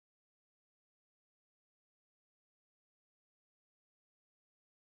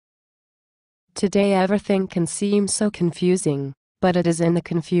Today everything can seem so confusing, but it is in the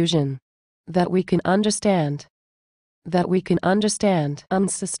confusion that we can understand. That we can understand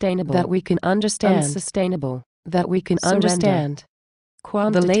unsustainable. That we can understand unsustainable. That we can understand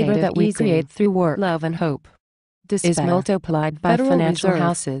the labor that we create through work, love and hope is multiplied by financial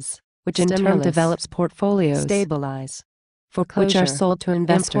houses, which in turn develops portfolios, stabilize, foreclosure, which are sold to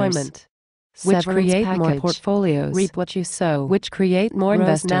investors, which create more portfolios, reap what you sow, which create more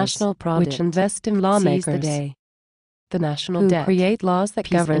investors, national product, which invest in lawmakers, the national debt, create laws that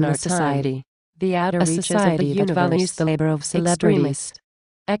govern our society, the outer reaches of the universe, that values the labor of celebrities,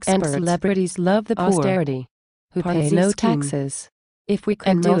 experts, and celebrities love the poor, austerity, who pay no taxes. If we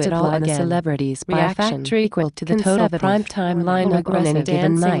could do it all on the celebrities by a factor equal to the total prime-time lineup on any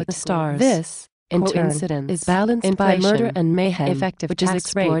given night, the stars, this, in turn, is balanced by murder and mayhem, effective which is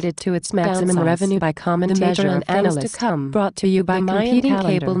exploited to its maximum revenue by commentator and analyst. Brought to you by competing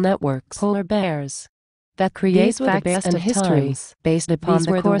cable networks, polar bears, that create facts and histories based upon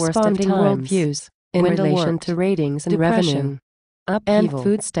the corresponding worldviews in relation to ratings and revenue, upheaval, and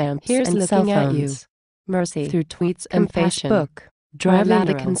food stamps. Here's looking at you, mercy, through tweets and Facebook. Driving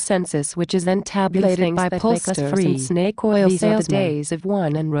the consensus, which is then tabulated by pollsters and snake oil salesmen. These are the days of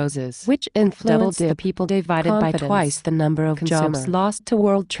wine and roses, which influence the people divided by twice the number of jobs lost to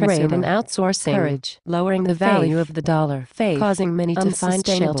world trade and outsourcing, courage, lowering the value of the dollar, faith, causing many to find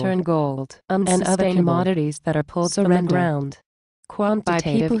shelter in gold and other commodities that are pulled from the ground.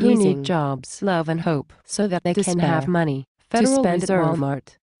 Quantitative by people who need jobs, love and hope, so that they can have money to spend at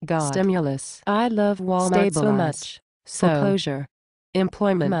Walmart. God, stimulus. I love Walmart so much. Foreclosure.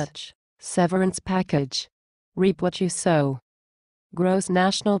 Employment, much, severance package, reap what you sow, gross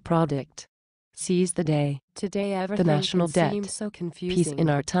national product, seize the day, today everything the national debt, seems so confusing, peace in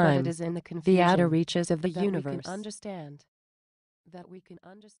our time, the outer reaches of the universe, that we can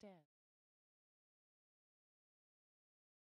understand.